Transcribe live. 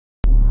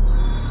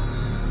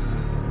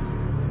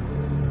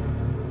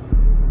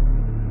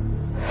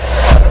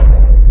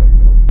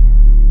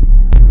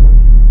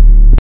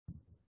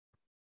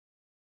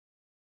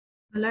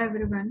Hello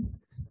everyone.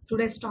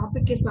 Today's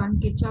topic is on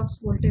Kirchhoff's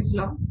voltage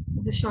law,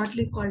 which is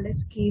shortly called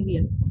as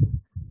KVL.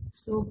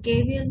 So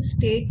KVL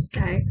states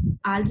that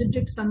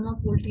algebraic sum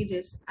of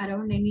voltages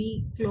around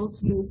any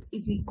closed loop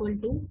is equal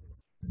to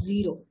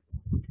 0.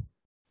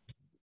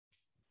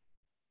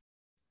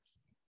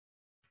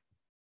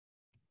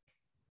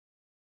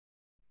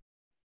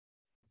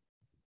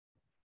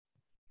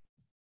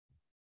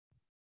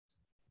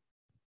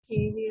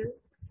 KVL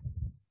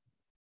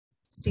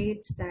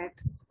states that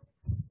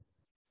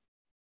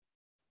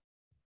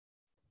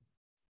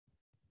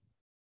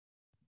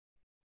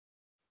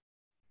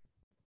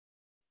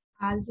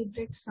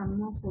algebraic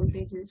sum of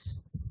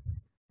voltages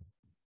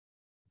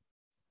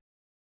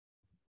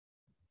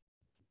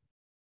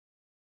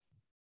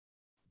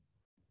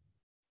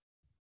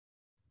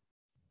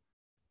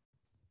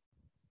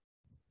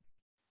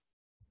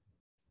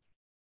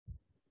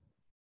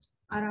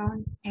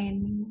around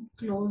any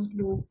closed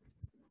loop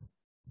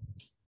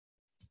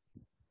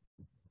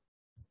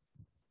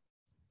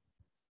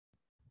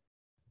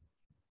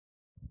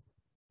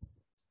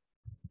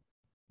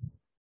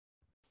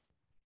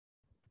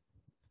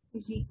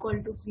is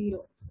equal to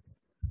 0.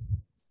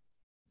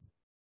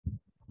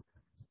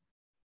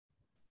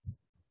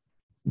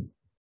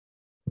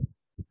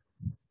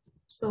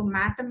 So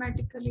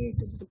mathematically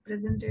it is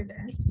represented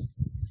as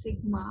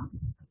sigma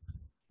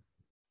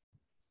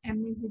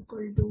m is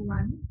equal to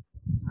 1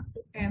 up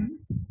to m.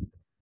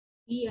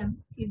 Em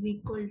is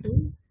equal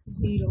to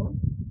 0,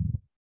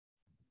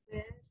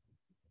 where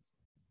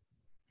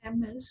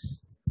m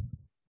is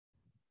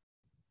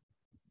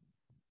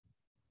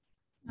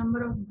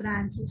number of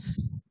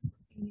branches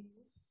in the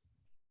loop,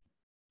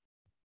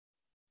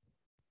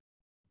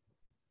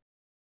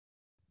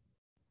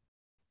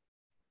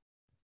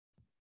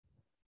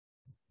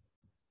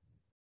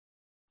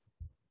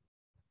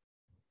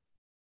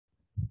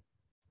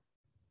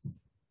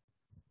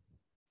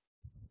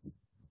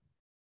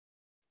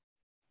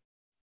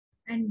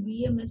 and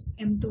Vm is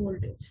mth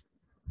voltage.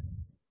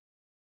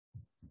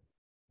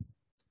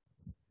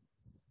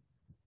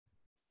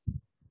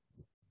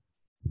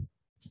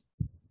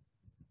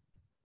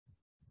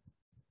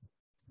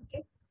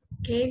 Okay.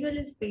 KVL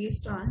is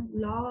based on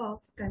law of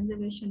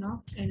conservation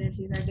of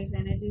energy, that is,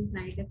 energy is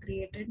neither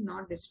created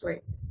nor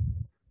destroyed.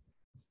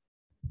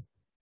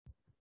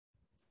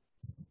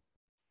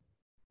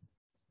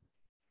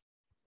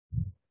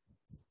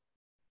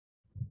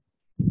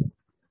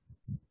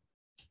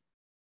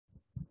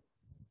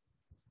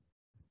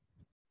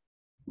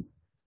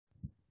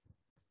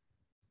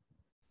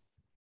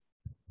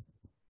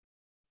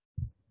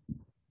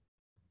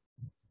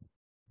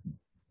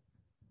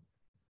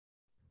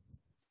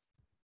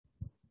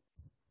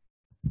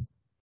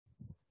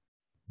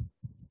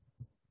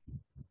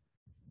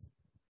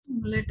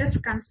 Let us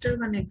consider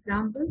one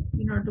example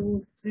in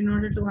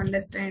order to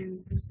understand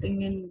this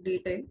thing in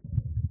detail.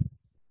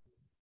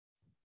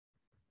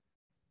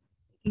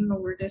 Taking a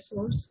voltage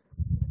source,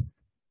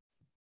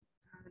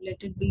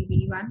 let it be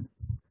V1,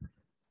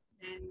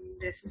 then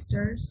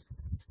resistors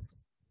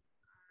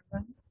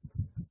R1,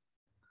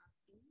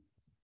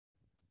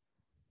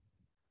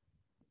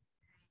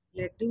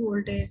 let the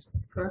voltage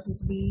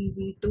crosses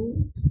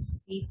V2,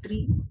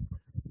 V3,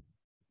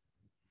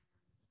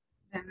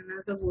 then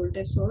another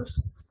voltage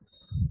source,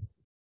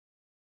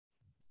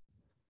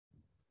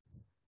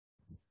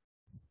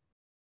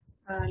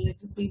 let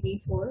this be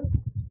V4,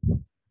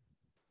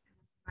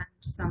 and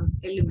some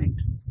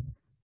element.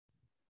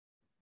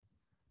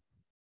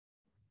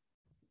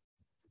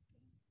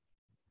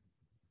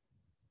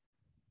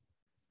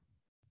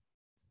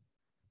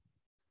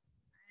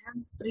 I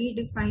am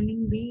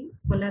predefining the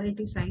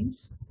polarity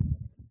signs.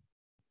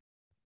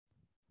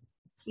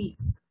 See,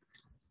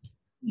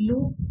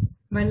 loop,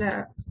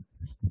 while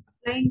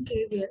applying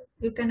KVL,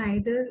 you can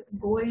either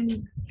go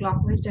in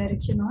clockwise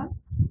direction or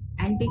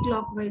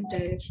anti-clockwise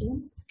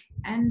direction,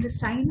 and the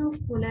sign of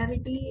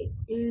polarity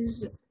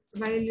is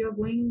while you're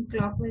going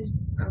clockwise,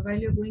 while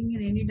you're going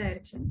in any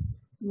direction,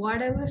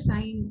 whatever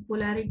sign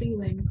polarity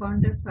you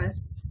encounter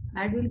first,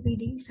 that will be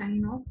the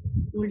sign of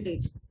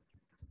voltage.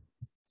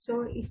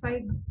 So if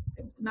I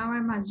now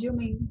I'm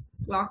assuming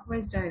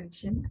clockwise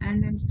direction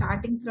and I'm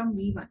starting from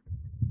V1.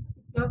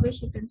 If you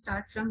wish, you can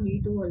start from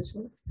V2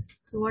 also.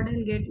 So what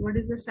I'll get, what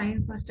is the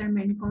sign first I'm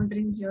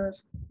encountering here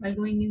while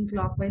going in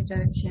clockwise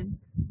direction?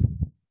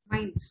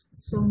 Minus.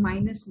 So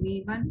minus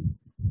V1.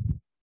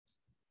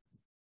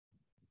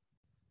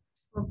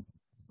 For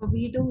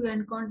V2 we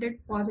encountered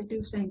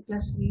positive sign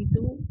plus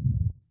V2.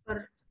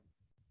 For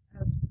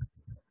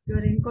you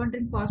are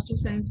encountering positive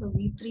sign for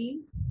V3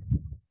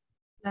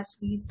 plus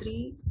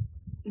V3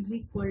 is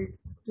equal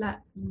plus,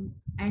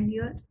 and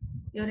here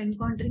you are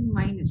encountering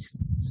minus.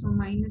 So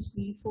minus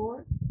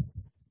V4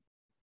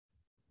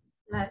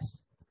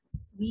 plus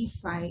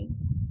V5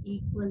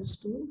 equals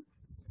to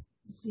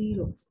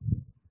 0.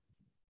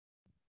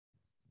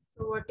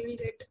 So what you will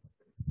get,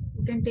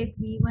 you can take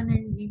V1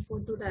 and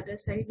V4 to the other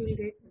side, you will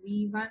get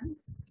V1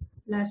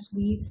 plus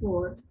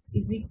V4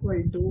 is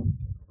equal to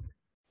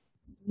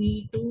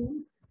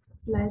V2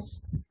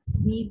 plus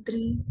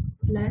V3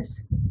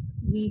 plus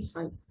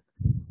V5.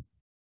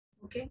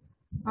 Okay,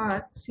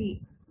 or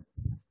see,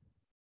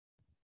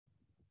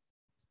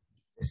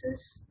 this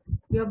is,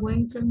 you are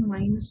going from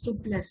minus to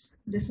plus.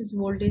 This is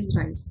voltage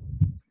rise.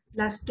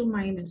 Plus to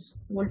minus,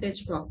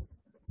 voltage drop.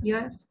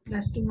 Here,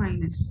 plus to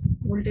minus,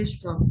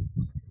 voltage drop.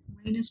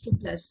 Minus to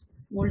plus,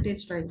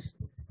 voltage rise.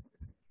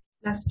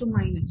 Plus to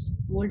minus,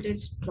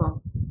 voltage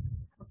drop.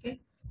 Okay,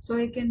 so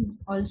I can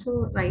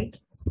also write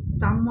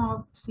sum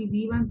of, see,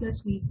 V1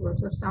 plus V4.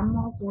 So sum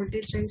of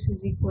voltage rise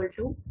is equal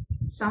to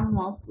sum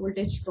of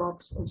voltage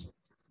drops also.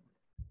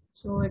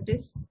 So it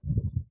is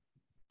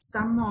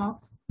sum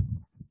of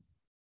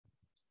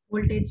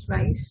voltage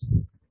rise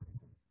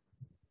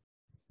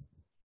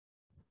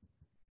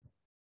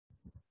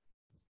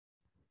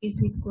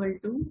is equal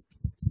to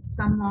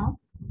sum of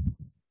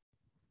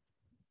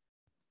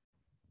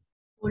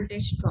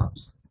voltage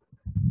drops.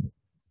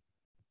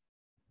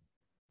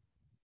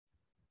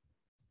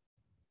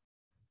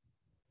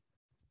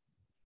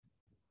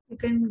 You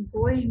can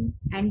go in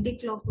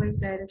anti-clockwise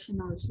direction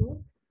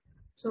also.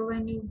 So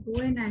when you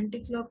go in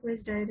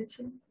anti-clockwise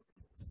direction,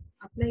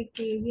 apply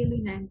KVL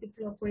in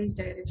anti-clockwise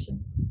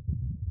direction.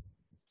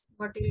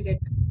 What you will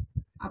get?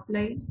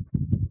 Apply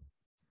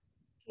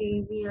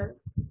KVL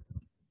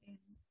in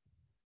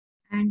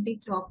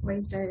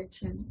anti-clockwise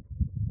direction.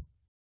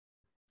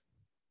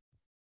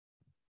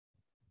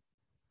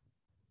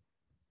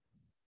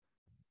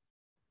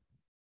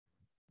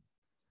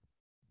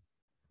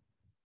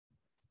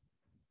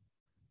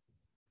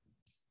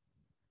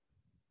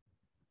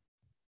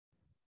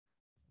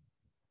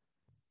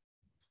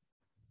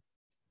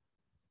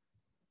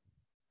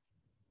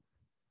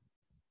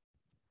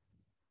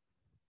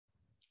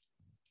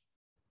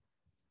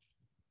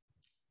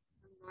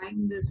 I'm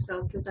drawing this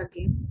circuit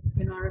again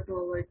in order to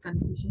avoid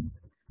confusion.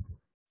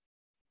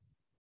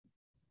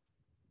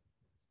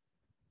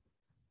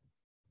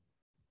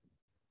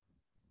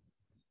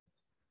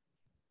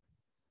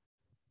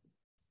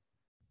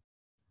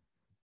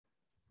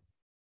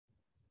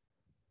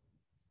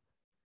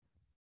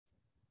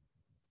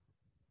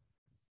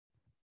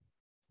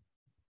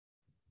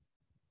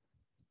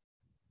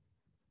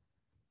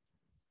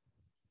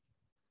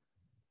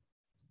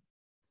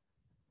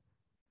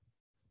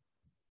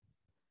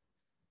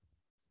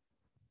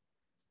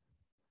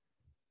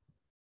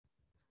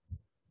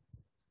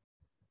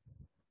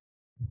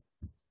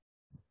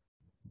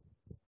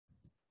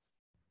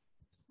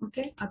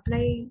 Okay,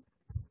 apply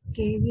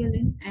KVL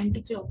in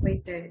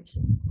anti-clockwise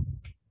direction.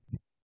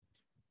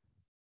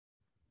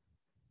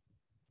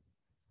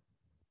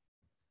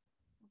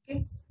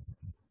 Okay,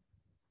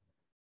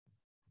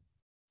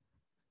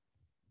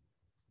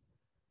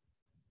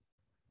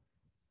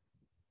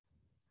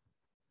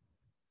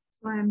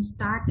 so I am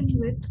starting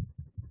with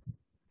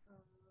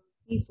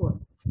V4.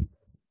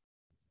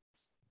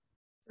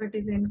 So it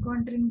is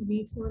encountering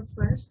V4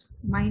 first,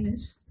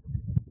 minus,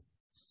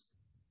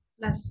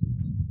 plus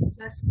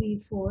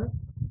V4,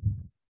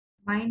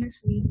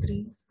 minus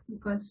V3,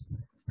 because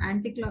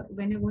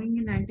when you're going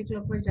in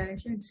anti-clockwise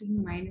direction, it's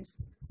in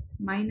minus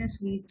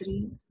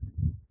V3,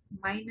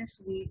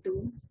 minus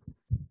V2,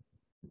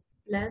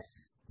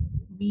 plus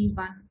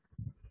V1,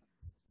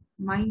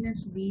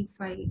 minus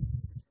V5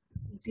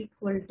 is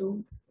equal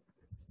to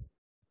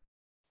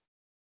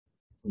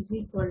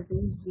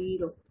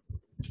 0.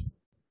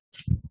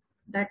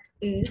 That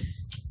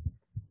is,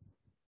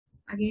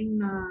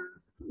 again,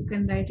 you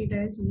can write it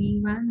as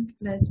V1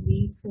 plus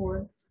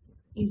V4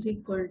 is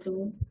equal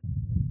to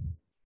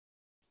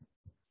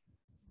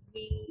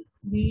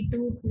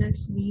V2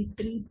 plus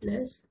V3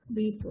 plus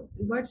V4.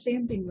 You got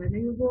same thing, whether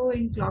you go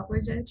in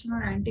clockwise direction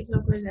or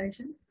anti-clockwise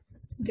direction,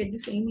 you get the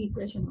same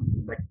equation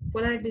only, but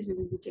polarities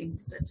will be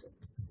changed, that's it.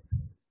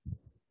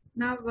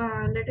 Now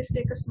let us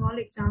take a small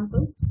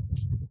example.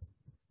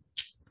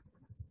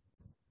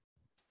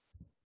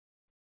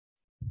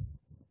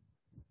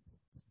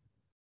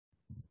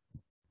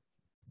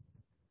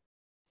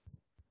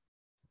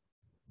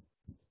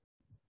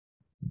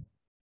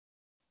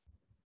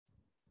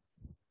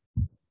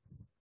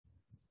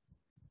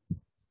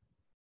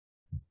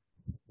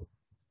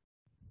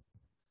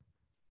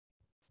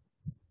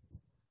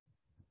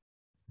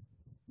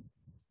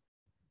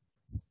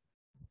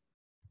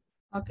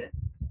 Okay,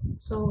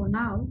 so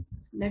now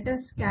let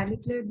us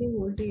calculate the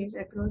voltage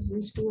across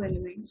these two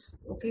elements,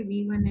 okay,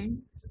 V1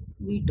 and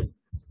V2.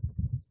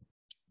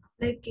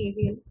 Apply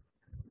KVL.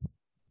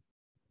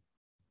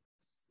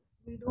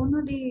 We don't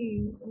know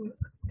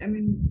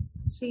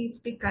see,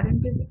 if the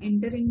current is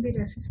entering the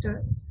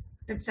resistor,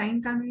 that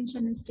sign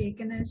convention is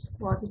taken as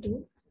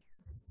positive.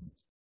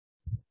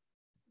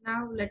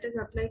 Now let us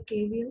apply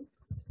KVL.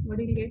 What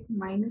will you get?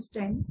 Minus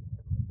 10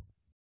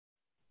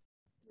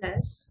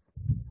 plus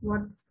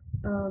what,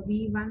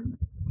 V1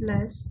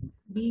 plus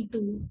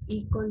V2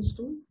 equals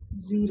to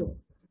 0.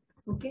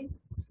 Okay.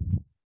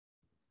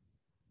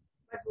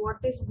 But what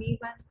is V1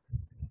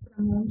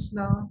 from Ohm's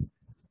law?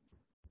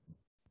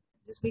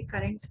 This be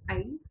current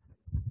I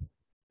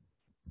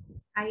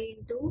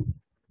into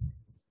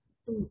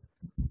 2.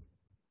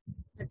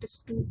 That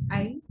is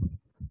 2I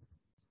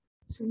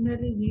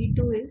Similarly,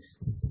 V2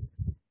 is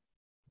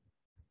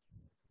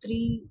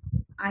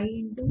 3I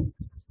into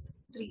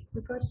 3,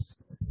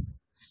 because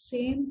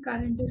same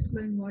current is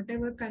flowing,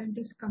 whatever current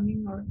is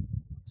coming out,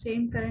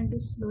 same current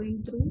is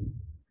flowing through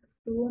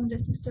 2 ohm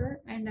resistor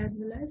and as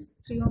well as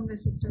 3 ohm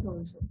resistor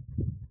also.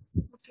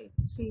 Okay,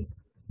 see,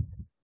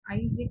 I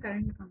is the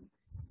current coming.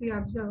 We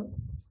observe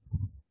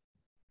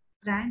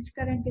branch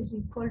current is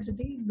equal to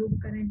the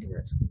loop current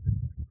here.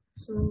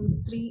 So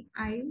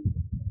 3I,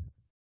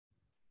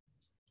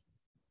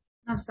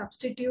 now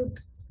substitute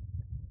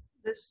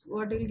this,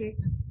 what will get?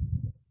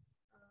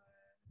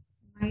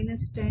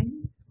 Minus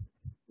 10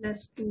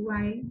 plus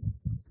 2I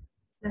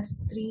plus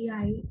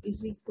 3I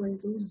is equal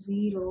to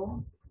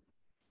 0.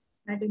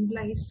 That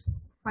implies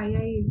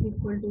 5I is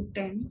equal to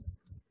 10.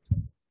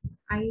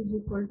 I is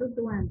equal to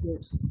 2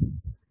 amperes.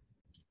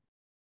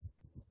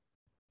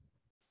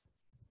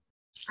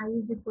 I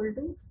is equal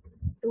to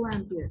 2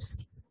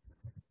 amperes.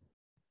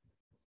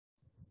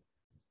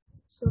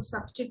 So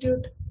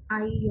substitute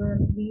I here.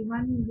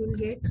 V1 will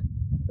get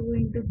 2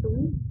 into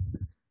 2,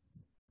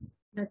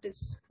 that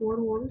is 4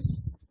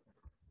 volts.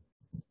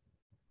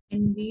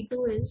 And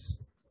V2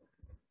 is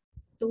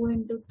 2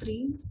 into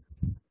 3,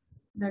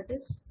 that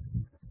is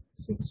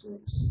 6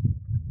 volts.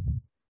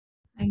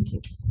 Thank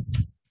you.